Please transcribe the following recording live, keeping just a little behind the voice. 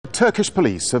Turkish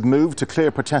police have moved to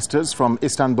clear protesters from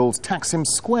Istanbul's Taksim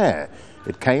Square.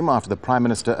 It came after the Prime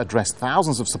Minister addressed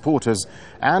thousands of supporters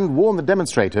and warned the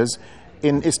demonstrators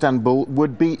in Istanbul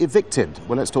would be evicted.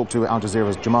 Well, let's talk to Al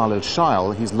Jazeera's Jamal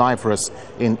Elshayyal. He's live for us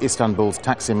in Istanbul's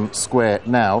Taksim Square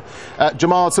now.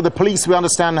 Jamal, so the police, we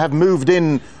understand, have moved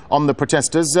in on the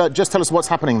protesters. Just tell us what's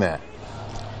happening there.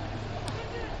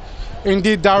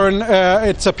 Indeed, Darren,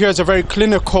 it appears a very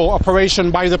clinical operation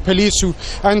by the police, who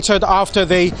entered after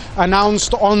they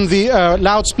announced on the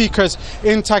loudspeakers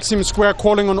in Taksim Square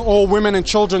calling on all women and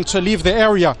children to leave the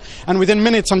area. And within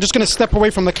minutes, I'm just going to step away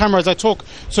from the camera as I talk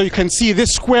so you can see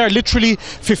this square literally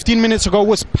 15 minutes ago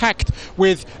was packed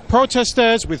with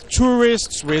protesters, with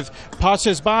tourists, with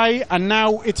passers-by, and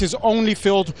now it is only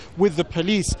filled with the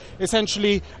police,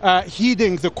 essentially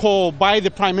heeding the call by the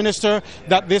Prime Minister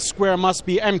that this square must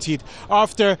be emptied.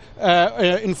 After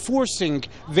enforcing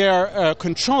their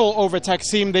control over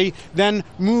Taksim, they then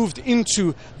moved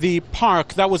into the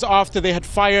park. That was after they had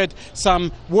fired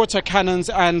some water cannons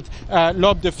and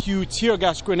lobbed a few tear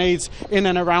gas grenades in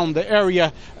and around the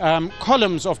area.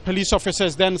 Columns of police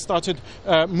officers then started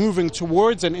moving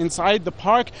towards and inside the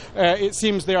park. It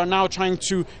seems they are now trying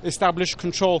to establish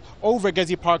control over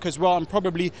Gezi Park as well, and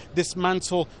probably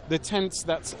dismantle the tents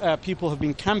that people have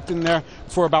been camped in there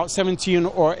for about 17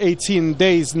 or 18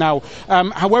 days now.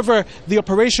 However, the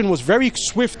operation was very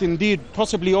swift indeed,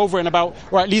 possibly over in about,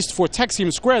 or at least for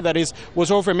Taksim Square that is,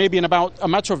 was over maybe in about a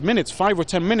matter of minutes, 5 or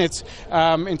 10 minutes,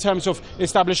 in terms of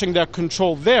establishing their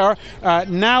control there.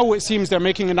 Now it seems they're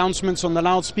making announcements on the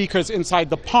loudspeakers inside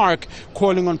the park,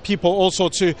 calling on people also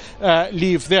to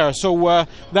leave there. So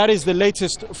that is the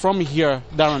latest from here,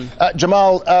 Darren.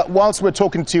 Jamal, whilst we're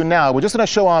talking to you now, we're just going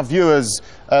to show our viewers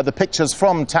the pictures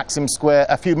from Taksim Square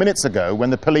a few minutes ago when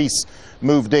the police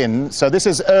moved in. So this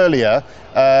is earlier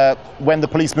when the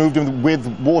police moved in with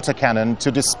water cannon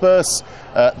to disperse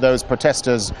those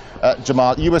protesters.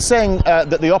 Jamal, you were saying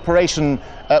that the operation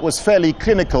was fairly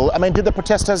clinical. I mean, did the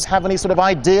protesters have any sort of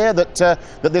idea that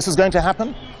that this was going to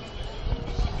happen?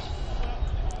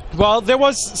 Well, there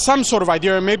was some sort of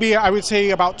idea. Maybe I would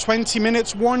say about 20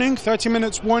 minutes warning, 30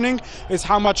 minutes warning is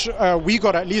how much we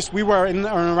got. At least we were in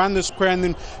around the square, and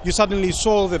then you suddenly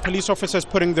saw the police officers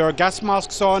putting their gas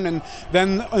masks on, and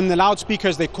then in the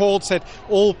loudspeakers they called, said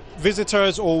all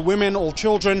visitors, all women, all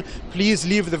children, please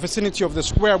leave the vicinity of the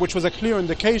square, which was a clear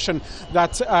indication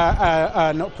that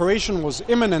an operation was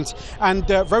imminent. And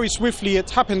very swiftly it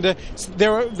happened.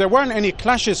 There weren't any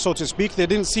clashes, so to speak. There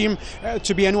didn't seem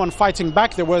to be anyone fighting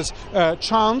back. There was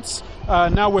chants.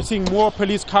 Now we're seeing more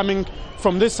police coming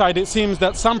from this side. It seems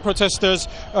that some protesters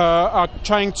are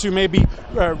trying to maybe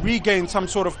regain some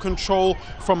sort of control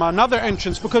from another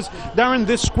entrance, because Darren,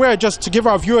 this square, just to give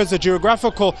our viewers a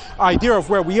geographical idea of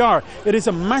where we are, it is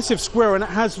a massive square and it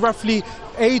has roughly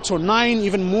 8 or 9,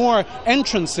 even more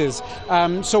entrances.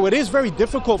 So it is very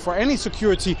difficult for any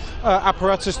security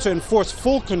apparatus to enforce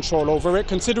full control over it,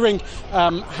 considering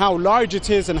how large it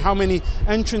is and how many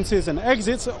entrances and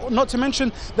exits, not to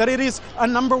mention that it is a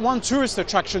 #1 tourist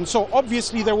attraction. So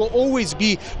obviously there will always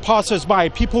be passers-by,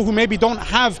 people who maybe don't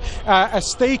have a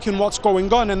stake in what's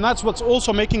going on, and that's what's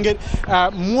also making it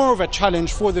more of a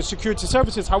challenge for the security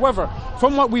services. However,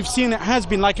 from what we've seen, it has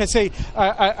been, like I say,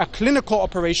 a clinical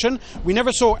operation. We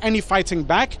never saw any fighting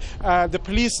back. The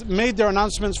police made their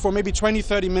announcements for maybe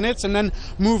 20-30 minutes and then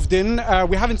moved in.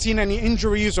 We haven't seen any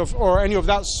injuries or any of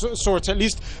that sort, at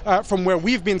least from where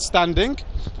we've been standing,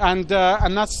 and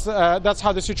that's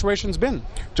how the situation's been.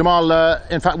 Jamal,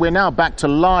 in fact, we're now back to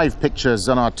live pictures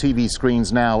on our TV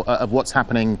screens now of what's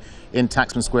happening in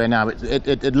Taksim Square now.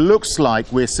 It looks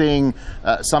like we're seeing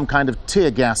some kind of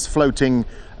tear gas floating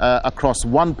across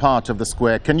one part of the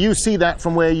square. Can you see that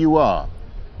from where you are?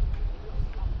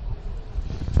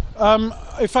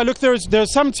 If I look,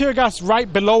 there's some tear gas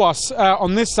right below us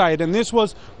on this side, and this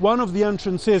was one of the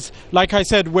entrances, like I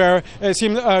said, where it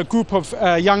seemed a group of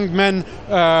young men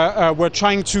were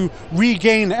trying to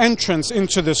regain entrance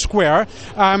into the square.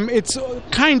 It's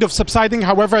kind of subsiding.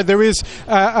 However, there is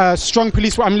a strong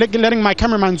police. I'm letting my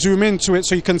cameraman zoom into it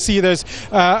so you can see there's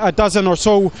a dozen or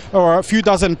so, or a few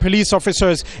dozen police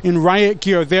officers in riot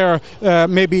gear there,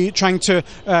 maybe trying to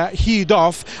head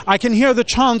off. I can hear the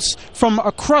chants from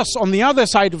across on the other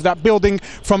side of that building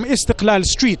from Istiklal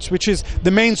Street, which is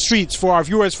the main street for our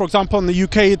viewers. For example, in the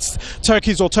UK, it's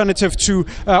Turkey's alternative to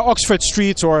Oxford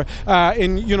Street, or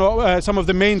in some of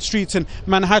the main streets in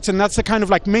Manhattan. That's the kind of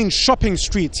like main shopping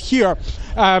street here,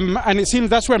 and it seems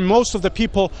that's where most of the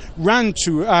people ran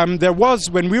to. There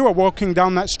was, when we were walking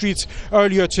down that street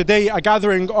earlier today, a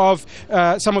gathering of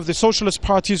some of the socialist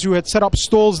parties who had set up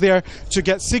stalls there to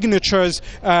get signatures,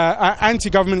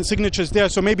 anti-government signatures there,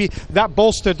 so maybe that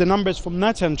bolstered the numbers from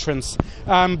that entrance.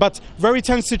 But very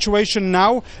tense situation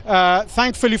now.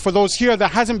 Thankfully for those here, there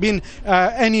hasn't been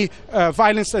any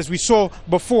violence as we saw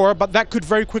before, but that could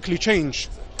very quickly change.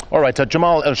 All right,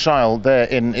 Jamal Elshayyal there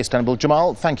in Istanbul.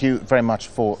 Jamal, thank you very much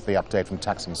for the update from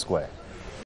Taksim Square.